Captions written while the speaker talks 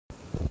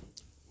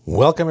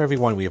Welcome,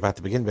 everyone. We're about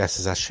to begin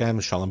B'ezras Hashem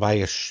Shalom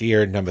Bayis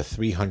Shir number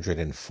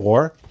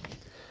 304.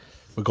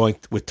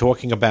 We're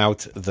talking about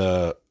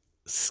the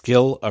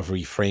skill of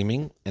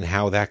reframing and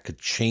how that could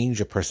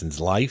change a person's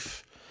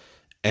life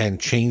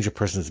and change a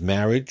person's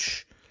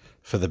marriage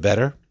for the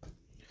better.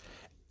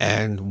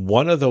 And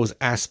one of those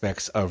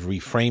aspects of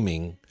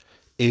reframing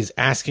is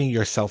asking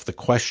yourself the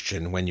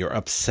question when you're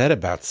upset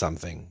about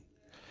something,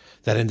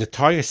 that in the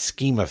entire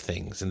scheme of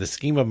things, in the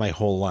scheme of my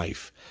whole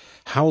life,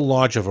 how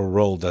large of a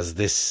role does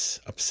this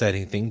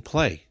upsetting thing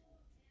play?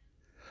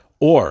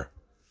 Or,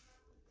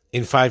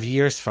 in 5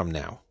 years from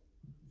now,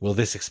 will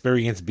this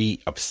experience be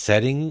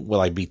upsetting?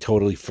 Will I be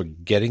totally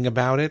forgetting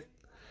about it?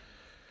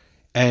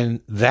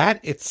 And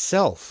that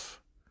itself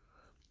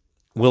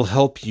will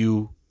help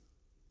you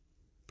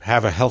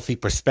have a healthy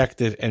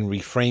perspective and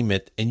reframe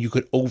it, and you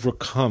could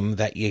overcome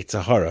that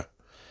Yetzer Hara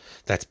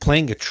that's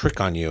playing a trick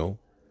on you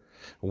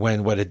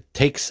when what it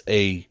takes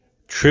a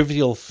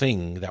trivial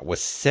thing that was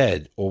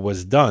said or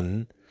was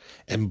done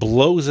and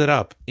blows it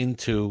up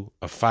into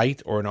a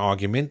fight or an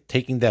argument,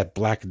 taking that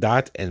black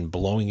dot and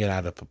blowing it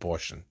out of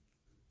proportion.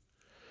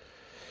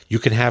 You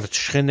can have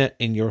Shechina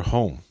in your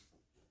home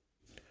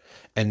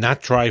and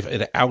not drive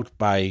it out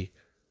by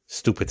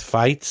stupid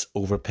fights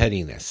over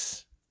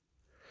pettiness.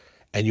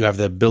 And you have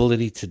the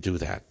ability to do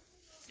that.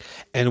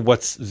 And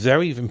what's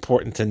very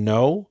important to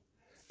know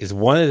is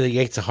one of the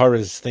Yetzer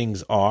Hara's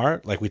things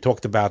are, like we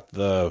talked about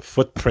the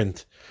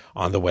footprint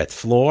on the wet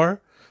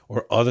floor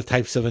or other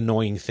types of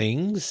annoying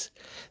things,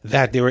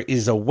 that there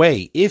is a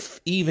way, if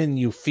even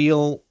you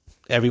feel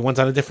everyone's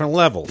on a different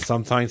level.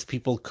 Sometimes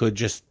people could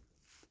just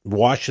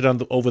wash it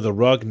over the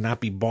rug and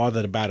not be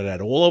bothered about it at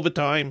all over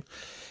time,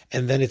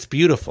 and then it's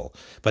beautiful.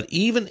 But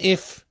even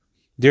if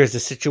there's a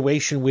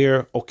situation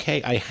where,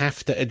 okay, I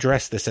have to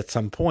address this at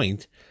some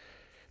point,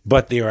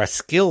 but there are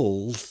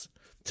skills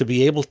to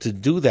be able to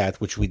do that,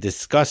 which we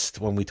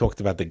discussed when we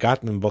talked about the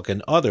Gottman book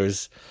and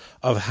others,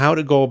 of how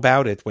to go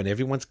about it when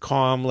everyone's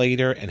calm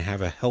later and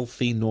have a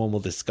healthy, normal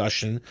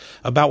discussion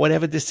about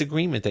whatever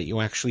disagreement that you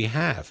actually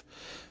have.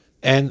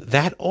 And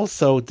that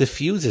also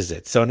diffuses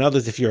it. So in other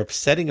words, if you're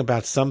upsetting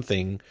about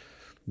something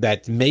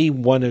that you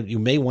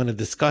may want to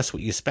discuss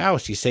with your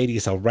spouse, you say to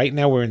yourself, right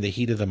now we're in the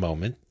heat of the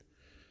moment.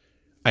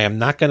 I am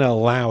not going to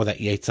allow that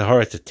Yetzer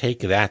Hara to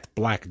take that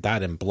black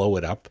dot and blow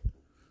it up.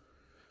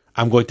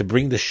 I'm going to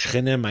bring the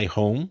Shechina in my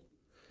home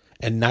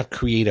and not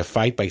create a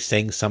fight by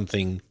saying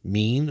something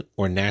mean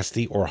or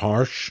nasty or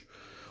harsh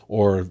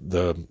or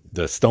the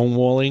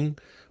stonewalling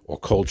or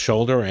cold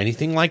shoulder or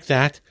anything like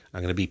that. I'm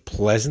going to be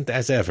pleasant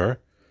as ever.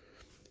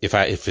 If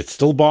it's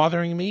still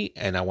bothering me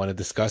and I want to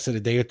discuss it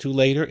a day or two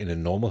later in a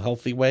normal,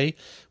 healthy way,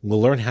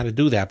 we'll learn how to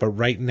do that. But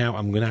right now,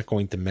 I'm not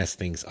going to mess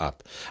things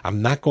up.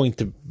 I'm not going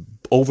to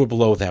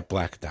overblow that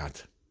black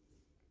dot.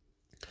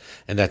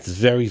 And that's a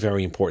very,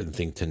 very important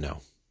thing to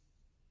know.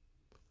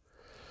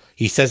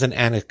 He says an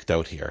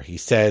anecdote here. He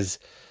says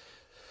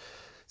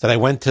that I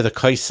went to the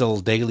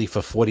Kaisel daily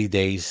for 40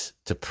 days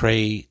to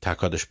pray to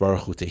HaKadosh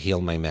Baruch Hu to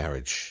heal my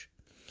marriage.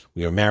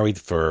 We were married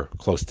for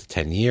close to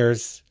 10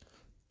 years,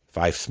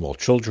 5 small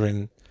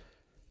children.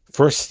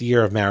 First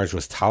year of marriage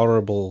was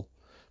tolerable,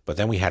 but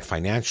then we had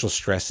financial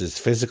stresses,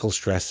 physical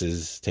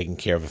stresses, taking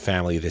care of a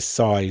family this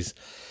size,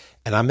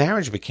 and our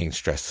marriage became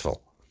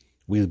stressful.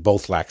 We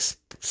both lacked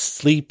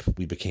sleep.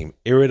 We became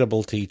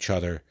irritable to each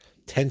other,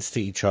 tense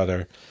to each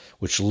other,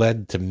 which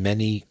led to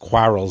many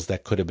quarrels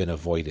that could have been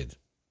avoided.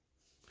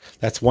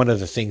 That's one of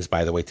the things,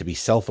 by the way, to be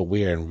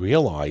self-aware and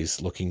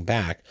realize, looking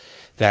back,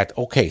 that,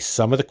 okay,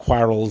 some of the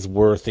quarrels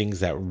were things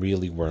that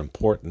really were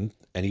important,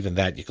 and even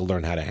that you can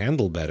learn how to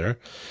handle better,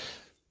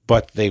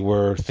 but they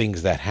were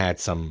things that had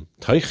some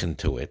teichen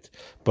to it.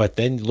 But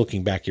then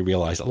looking back, you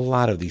realize a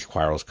lot of these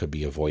quarrels could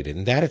be avoided,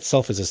 and that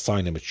itself is a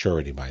sign of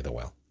maturity, by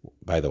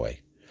the way.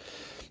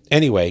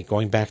 Anyway,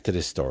 going back to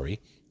this story,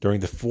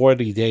 during the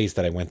 40 days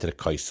that I went to the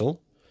Kaisel,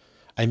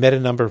 I met a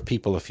number of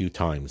people a few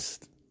times.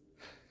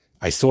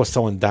 I saw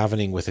someone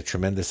davening with a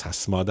tremendous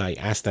hasmada. I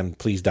asked them,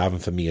 please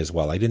daven for me as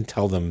well. I didn't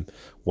tell them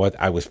what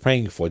I was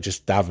praying for,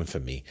 just daven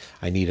for me.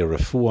 I need a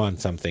refuah on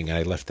something, and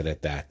I left it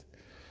at that.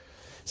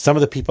 Some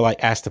of the people I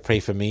asked to pray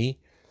for me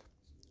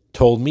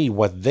told me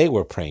what they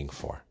were praying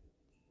for.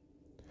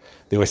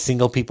 There were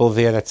single people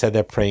there that said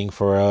they're praying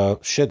for a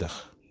shidduch.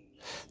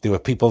 There were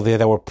people there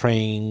that were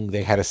praying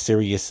they had a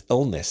serious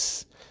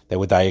illness they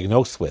were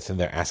diagnosed with, and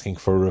they're asking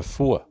for a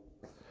refuah.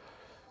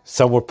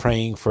 Some were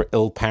praying for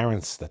ill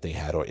parents that they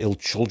had or ill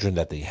children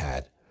that they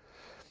had.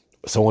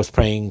 Someone was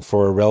praying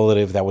for a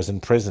relative that was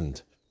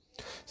imprisoned.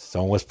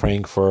 Someone was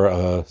praying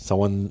for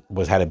someone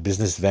had a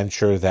business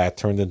venture that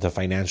turned into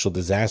financial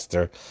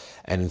disaster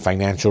and in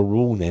financial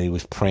ruin, and he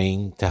was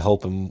praying to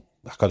help him.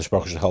 HaKadosh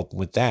Baruch Hu should help him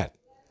with that.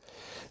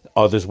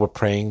 Others were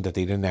praying that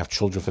they didn't have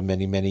children for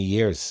many, many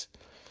years,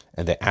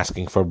 and they're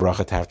asking for a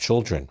bracha to have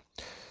children.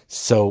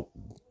 So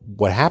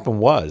what happened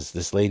was,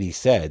 this lady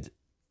said,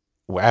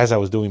 as I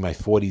was doing my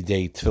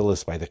 40-day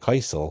tefillas by the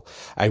Kaisel,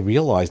 I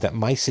realized that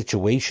my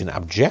situation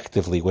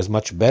objectively was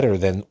much better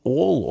than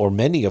all or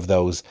many of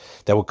those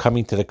that were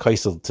coming to the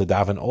Kaisel to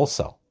daven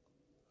also.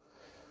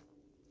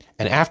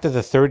 And after the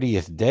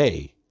 30th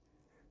day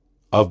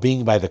of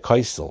being by the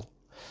kaisel,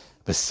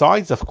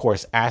 besides, of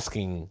course,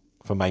 asking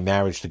for my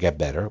marriage to get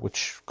better,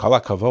 which kol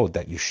hakavod,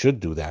 that you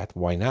should do that,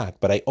 why not?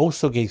 But I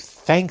also gave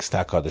thanks to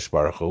HaKadosh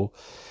Baruch Hu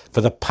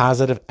for the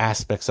positive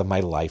aspects of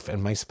my life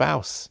and my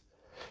spouse.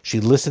 She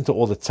listened to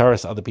all the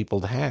tzaras other people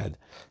had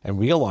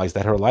and realized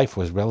that her life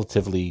was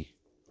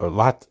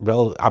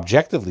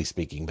objectively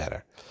speaking,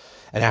 better.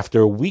 And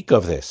after a week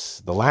of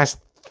this, the last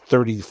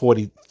 30,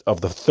 40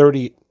 of the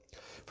 30,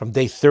 from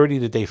day 30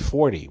 to day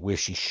 40, where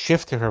she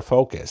shifted her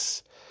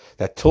focus,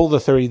 that till the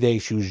 30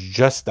 days she was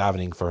just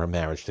davening for her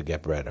marriage to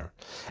get better.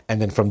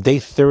 And then from day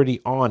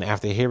 30 on,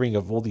 after hearing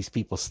of all these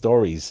people's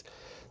stories,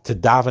 to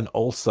daven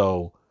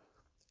also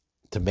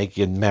to make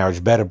your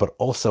marriage better, but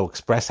also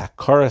express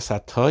hakaras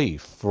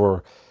hatoiv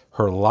for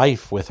her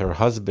life with her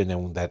husband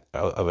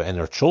and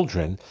her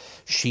children,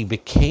 she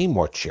became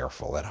more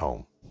cheerful at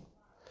home.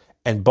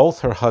 And both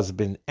her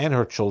husband and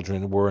her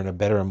children were in a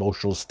better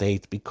emotional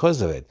state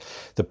because of it.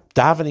 The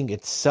davening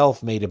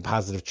itself made a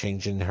positive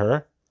change in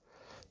her.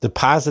 The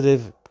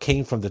positive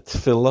came from the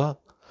tefillah,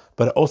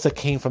 but it also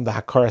came from the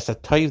hakaras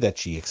hatoiv that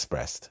she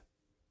expressed,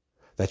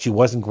 that she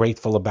wasn't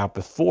grateful about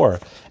before,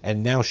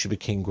 and now she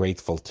became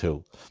grateful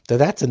too. So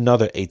that's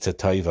another eitzah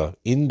tova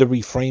in the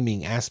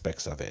reframing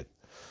aspects of it,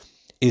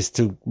 is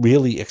to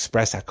really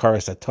express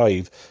hakaras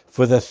hatoiv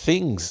for the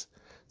things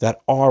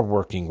that are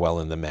working well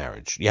in the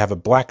marriage. You have a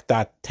black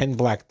dot, 10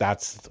 black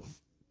dots,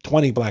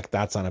 20 black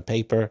dots on a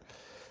paper.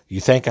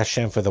 You thank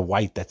Hashem for the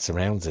white that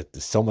surrounds it.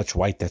 There's so much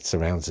white that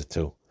surrounds it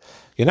too.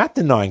 You're not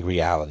denying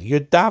reality. You're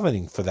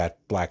davening for that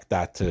black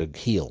dot to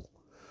heal.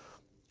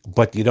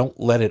 But you don't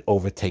let it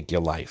overtake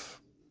your life.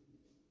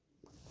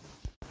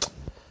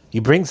 He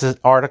brings an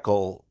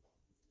article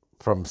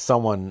from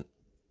someone,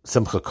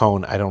 Simcha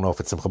Cohn, I don't know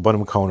if it's Simcha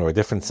Bunim Cohn or a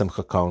different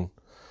Simcha Cohn,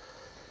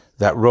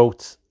 that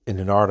wrote in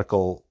an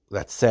article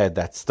that said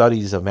that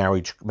studies of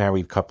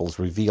married couples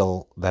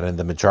reveal that in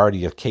the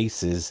majority of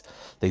cases,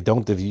 they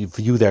don't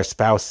view their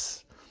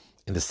spouse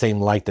in the same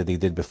light that they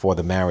did before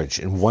the marriage.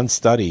 In one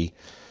study,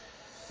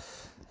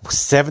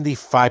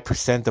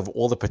 75% of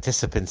all the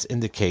participants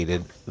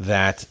indicated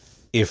that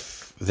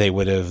if they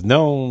would have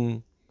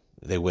known,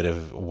 they would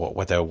have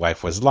what their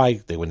wife was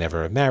like, they would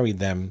never have married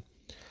them.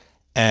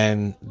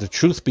 And the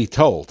truth be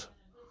told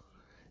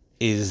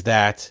is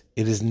that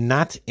it is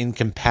not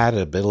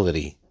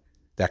incompatibility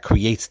that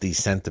creates these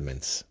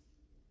sentiments.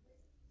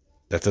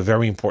 That's a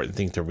very important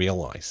thing to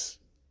realize.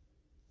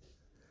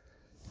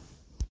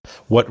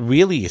 What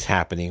really is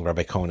happening,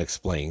 Rabbi Cohen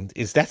explained,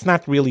 is that's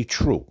not really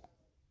true.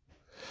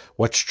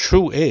 What's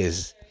true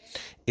is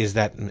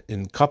that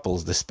in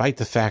couples, despite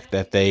the fact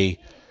that they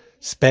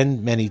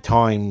spend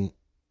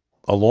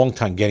a long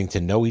time getting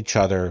to know each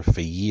other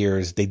for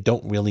years, they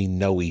don't really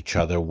know each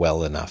other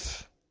well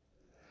enough.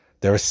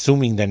 They're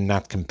assuming they're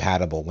not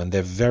compatible when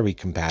they're very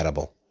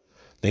compatible.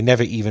 They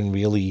never even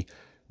really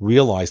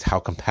realized how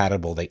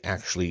compatible they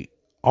actually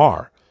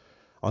are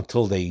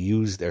until they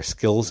used their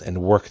skills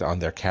and worked on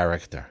their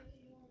character.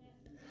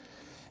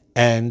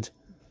 And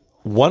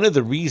one of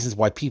the reasons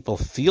why people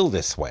feel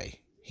this way,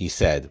 he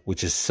said,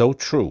 which is so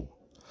true,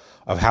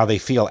 of how they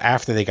feel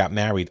after they got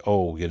married,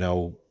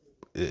 I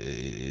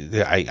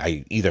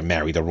either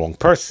married the wrong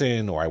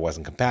person or I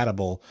wasn't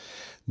compatible.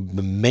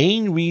 The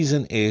main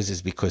reason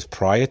is because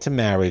prior to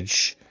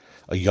marriage,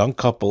 a young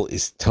couple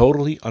is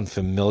totally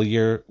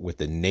unfamiliar with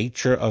the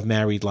nature of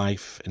married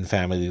life and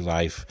family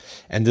life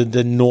and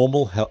the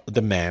normal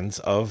demands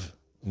of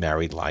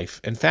married life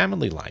and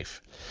family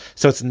life.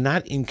 So it's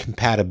not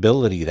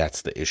incompatibility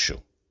that's the issue,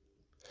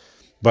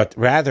 but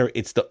rather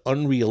it's the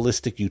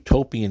unrealistic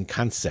utopian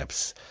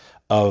concepts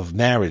of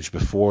marriage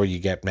before you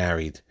get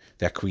married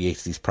that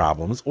creates these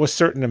problems, or a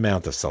certain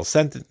amount of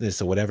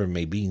self-centeredness or whatever it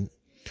may be.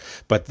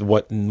 But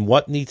what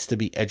needs to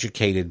be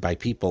educated by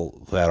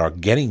people that are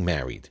getting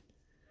married,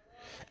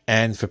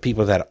 and for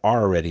people that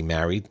are already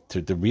married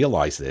to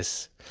realize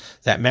this,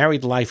 that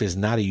married life is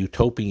not a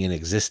utopian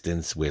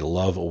existence where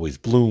love always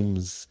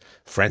blooms,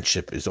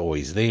 friendship is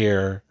always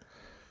there,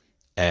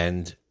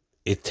 and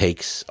it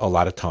takes a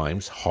lot of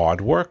times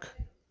hard work.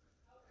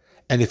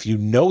 And if you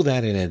know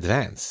that in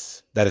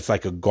advance, that it's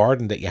like a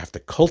garden that you have to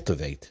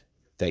cultivate,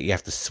 that you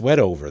have to sweat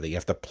over, that you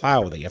have to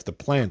plow, that you have to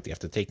plant, you have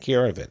to take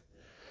care of it,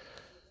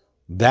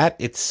 that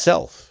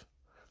itself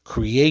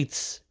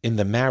creates in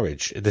the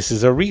marriage, this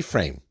is a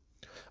reframe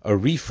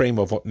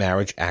of what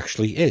marriage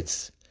actually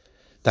is.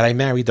 That I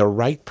married the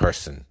right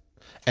person,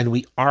 and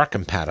we are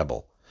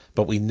compatible,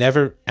 but we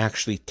never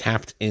actually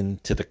tapped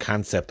into the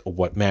concept of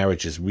what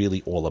marriage is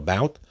really all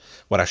about,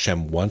 what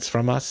Hashem wants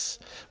from us.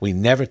 We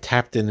never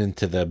tapped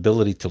into the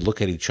ability to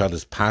look at each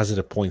other's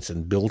positive points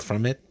and build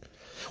from it,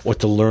 or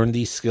to learn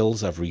these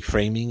skills of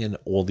reframing and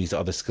all these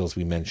other skills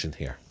we mentioned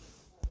here.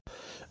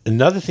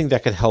 Another thing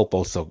that could help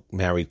also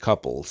married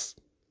couples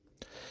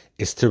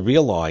is to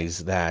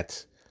realize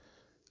that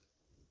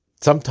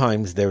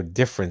sometimes they're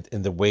different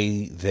in the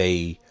way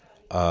they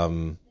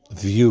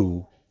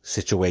view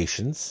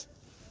situations.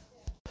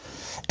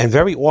 And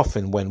very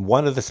often when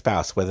one of the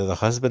spouse, whether the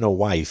husband or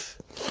wife,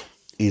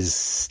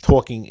 is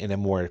talking in a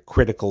more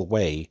critical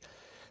way,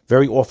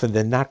 very often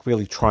they're not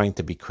really trying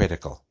to be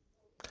critical.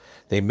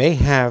 They may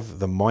have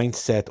the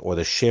mindset or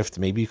the shift,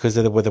 maybe because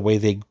of the way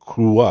they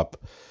grew up,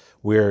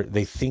 where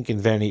they think in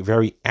very,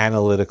 very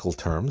analytical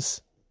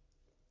terms,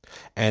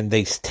 and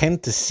they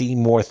tend to see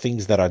more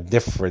things that are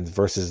different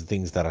versus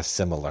things that are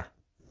similar.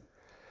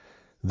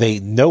 They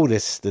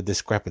notice the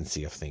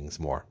discrepancy of things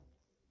more.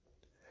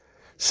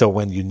 So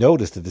when you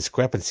notice the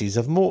discrepancies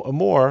of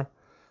more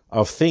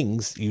of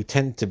things, you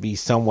tend to be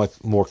somewhat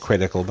more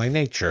critical by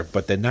nature,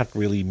 but they're not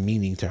really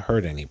meaning to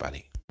hurt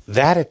anybody.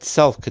 That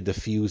itself could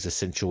diffuse a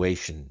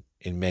situation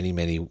in many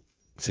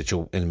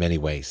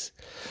ways,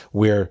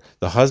 where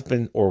the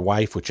husband or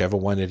wife, whichever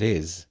one it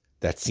is,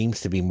 that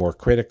seems to be more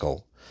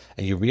critical,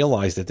 and you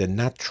realize that they're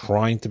not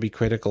trying to be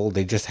critical,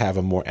 they just have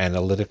a more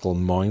analytical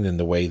mind in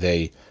the way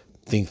they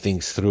think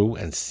things through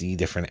and see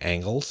different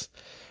angles,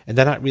 and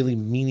they're not really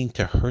meaning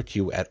to hurt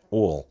you at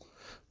all.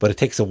 But it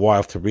takes a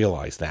while to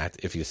realize that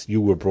if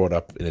you were brought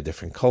up in a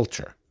different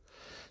culture.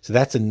 So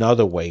that's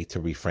another way to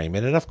reframe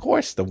it. And of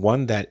course, the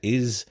one that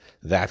is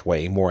that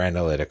way, more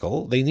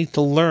analytical, they need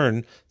to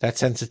learn that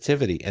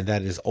sensitivity, and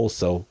that is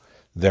also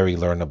very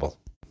learnable.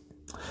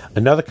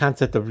 Another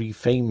concept of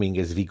reframing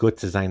is Vigut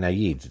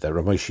Zainayid, that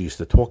Ramesh used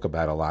to talk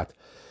about a lot,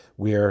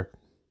 where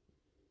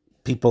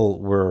people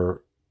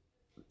were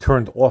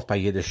turned off by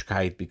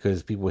Yiddishkeit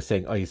because people were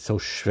saying, oh, it's so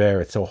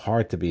schwer, it's so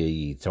hard to be a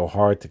Yid, so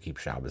hard to keep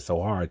Shabbos,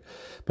 so hard.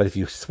 But if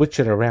you switch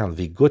it around,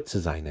 Vigut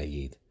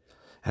Zainayid,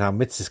 and our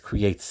mitzvahs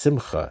create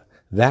simcha,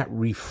 that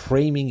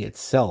reframing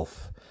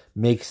itself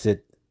makes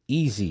it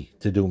easy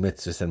to do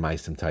mitzvahs and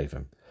ma'asim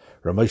tovim.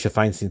 Ramosha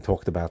Feinstein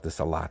talked about this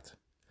a lot.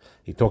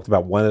 He talked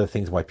about one of the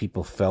things why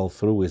people fell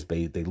through is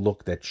they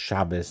looked at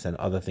Shabbos and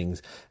other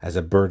things as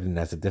a burden,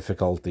 as a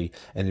difficulty,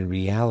 and in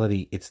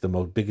reality, it's the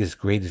biggest,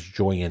 greatest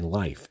joy in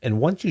life.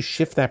 And once you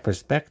shift that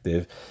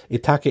perspective,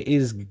 Itaka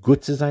is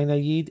good to zayin a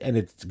Yid, and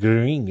it's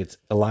green. It's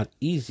a lot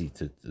easy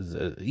to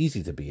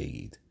be a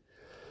Yid.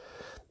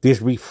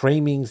 There's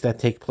reframings that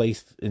take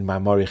place in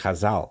Mamori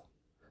Chazal.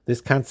 This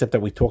concept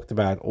that we talked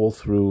about all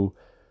through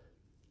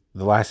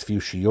the last few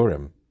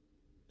shiurim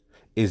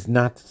is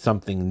not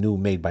something new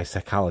made by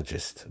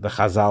psychologists. The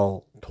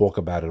Chazal talk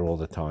about it all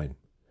the time.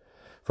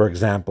 For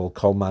example,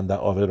 Kol Manda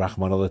Ovid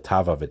Rachman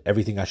Tavavid.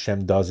 Everything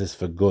Hashem does is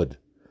for good.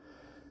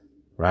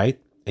 Right?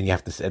 And you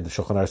have to, and the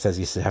Shulchan Aruch says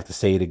you have to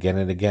say it again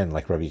and again,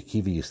 like Rabbi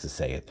Akiva used to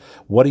say it.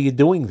 What are you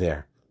doing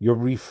there? You're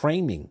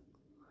reframing.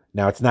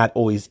 Now, it's not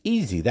always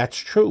easy, that's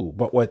true,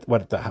 but what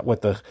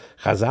the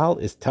Chazal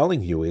is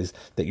telling you is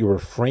that you're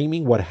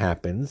reframing what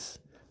happens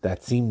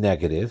that seemed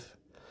negative,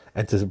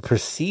 and to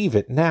perceive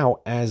it now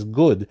as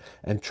good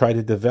and try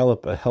to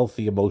develop a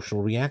healthy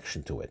emotional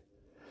reaction to it.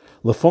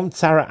 Lefum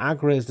Tzara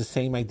Agra is the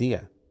same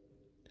idea.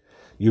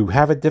 You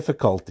have a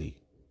difficulty,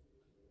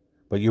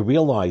 but you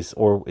realize,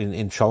 or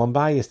in Shalom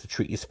Bayis, to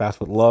treat your spouse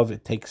with love,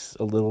 it takes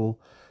a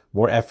little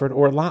more effort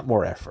or a lot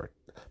more effort.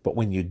 But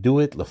when you do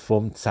it,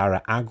 Lefum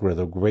Tzara Agra,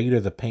 the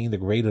greater the pain, the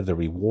greater the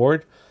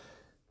reward,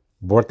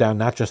 brought down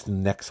not just in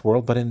the next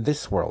world, but in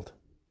this world.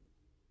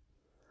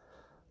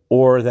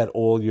 Or that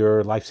all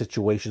your life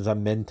situations are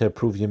meant to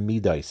improve your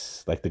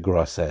midas, like the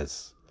Gra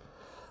says.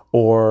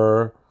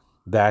 Or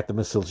that the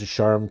Mesil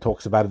Sharm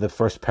talks about in the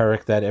first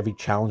parak, that every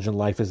challenge in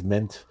life is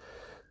meant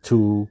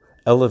to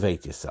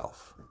elevate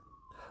yourself.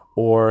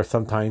 Or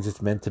sometimes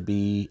it's meant to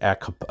be a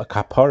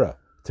kapara,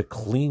 to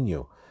clean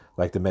you,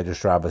 like the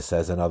Medrash Rabbah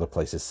says and other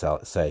places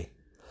say.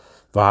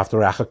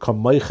 V'haftarecha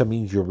kamoicha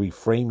means you're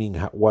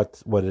reframing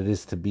what it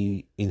is to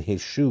be in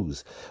his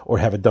shoes, or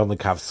have it done like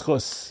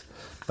kavschus,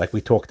 like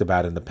we talked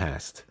about in the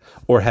past,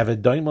 or have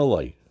it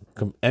daimaloi,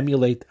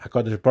 emulate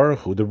HaKadosh Baruch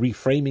Hu. The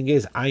reframing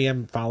is, I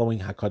am following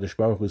HaKadosh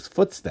Baruch Hu's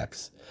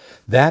footsteps.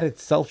 That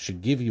itself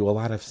should give you a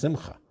lot of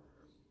simcha.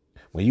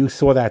 When you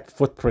saw that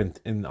footprint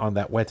on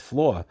that wet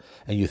floor,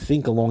 and you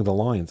think along the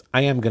lines,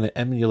 I am going to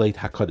emulate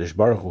HaKadosh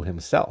Baruch Hu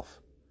himself.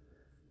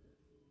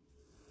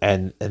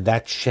 And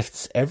that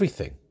shifts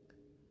everything.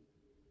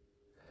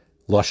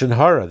 Lashon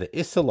Hara, the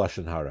Issa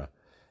Lashon Hara,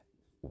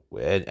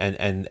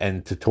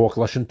 and to talk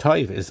Lashon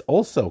Tov is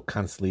also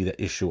constantly the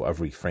issue of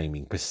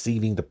reframing,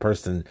 perceiving the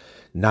person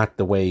not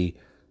the way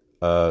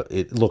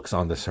it looks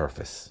on the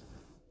surface.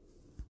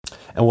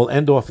 And we'll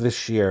end off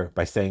this year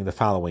by saying the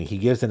following. He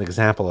gives an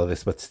example of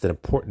this, but it's an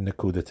important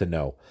nakuda to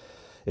know.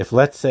 If,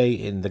 let's say,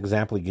 in the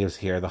example he gives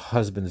here, the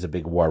husband is a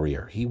big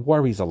worrier. He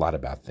worries a lot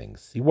about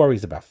things. He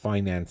worries about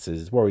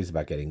finances, worries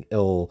about getting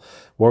ill,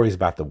 worries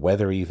about the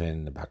weather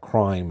even, about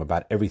crime,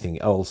 about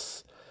everything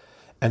else.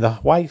 And the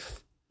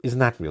wife is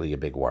not really a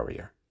big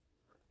worrier.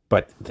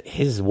 But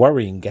his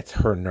worrying gets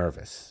her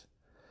nervous.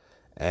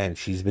 And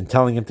she's been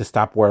telling him to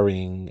stop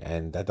worrying,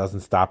 and that doesn't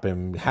stop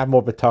him. Have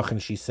more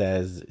bitachon, she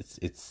says.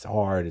 It's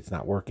hard, it's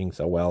not working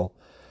so well.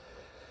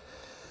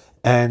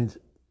 And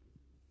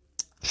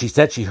she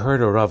said she heard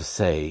her Rav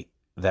say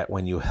that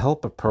when you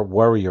help a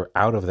worrier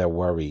out of their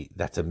worry,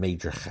 that's a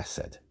major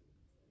chesed.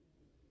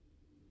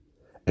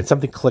 And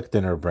something clicked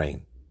in her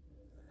brain.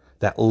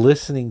 That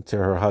listening to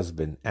her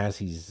husband as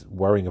he's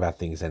worrying about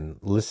things and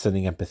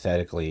listening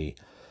empathetically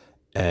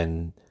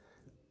and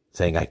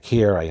saying, I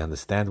care, I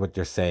understand what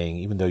you're saying,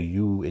 even though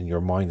you in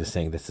your mind is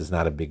saying this is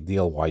not a big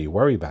deal, why you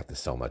worry about this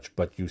so much,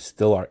 but you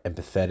still are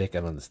empathetic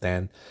and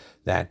understand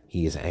that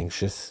he is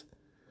anxious.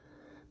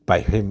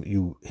 By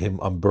him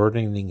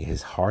unburdening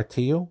his heart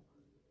to you,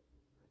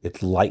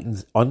 it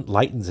lightens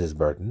his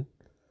burden.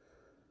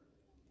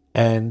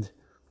 And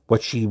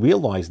what she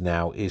realized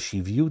now is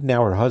she viewed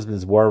now her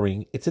husband's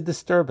worrying, it's a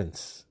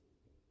disturbance.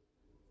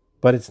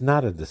 But it's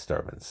not a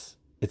disturbance.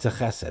 It's a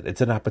chesed.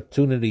 It's an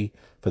opportunity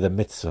for the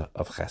mitzvah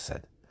of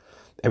chesed.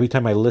 Every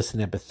time I listen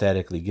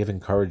empathetically, give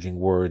encouraging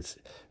words,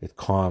 it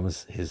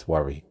calms his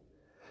worry.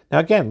 Now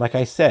again, like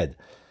I said,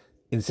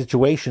 in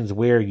situations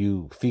where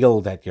you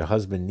feel that your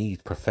husband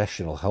needs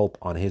professional help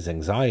on his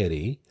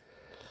anxiety,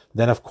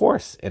 then of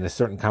course, in a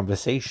certain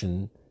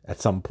conversation, at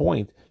some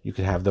point, you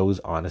can have those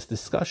honest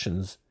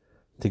discussions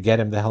to get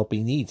him the help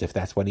he needs, if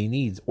that's what he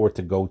needs, or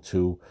to go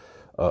to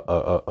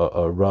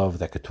a Rav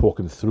that could talk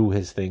him through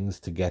his things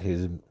to get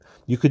his...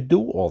 You could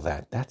do all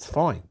that. That's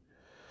fine.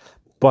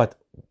 But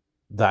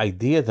the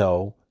idea,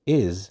 though,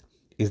 is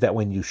that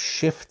when you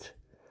shift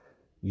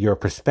your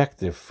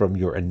perspective from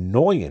your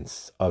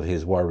annoyance of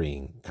his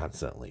worrying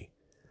constantly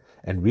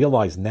and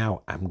realize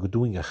now I'm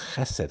doing a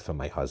chesed for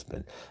my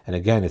husband. And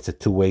again, it's a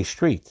two-way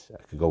street.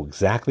 I could go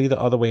exactly the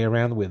other way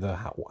around where the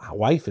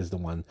wife is the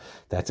one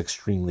that's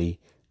extremely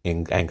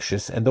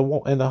anxious and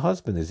the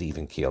husband is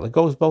even keel. It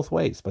goes both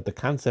ways. But the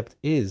concept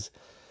is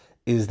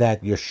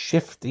that you're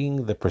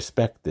shifting the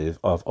perspective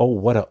of, oh,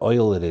 what an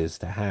oil it is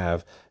to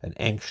have an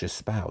anxious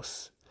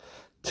spouse,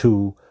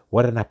 to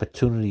what an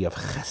opportunity of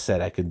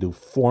chesed I can do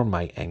for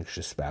my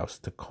anxious spouse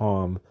to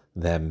calm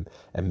them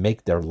and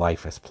make their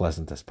life as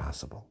pleasant as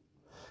possible.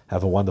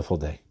 Have a wonderful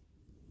day.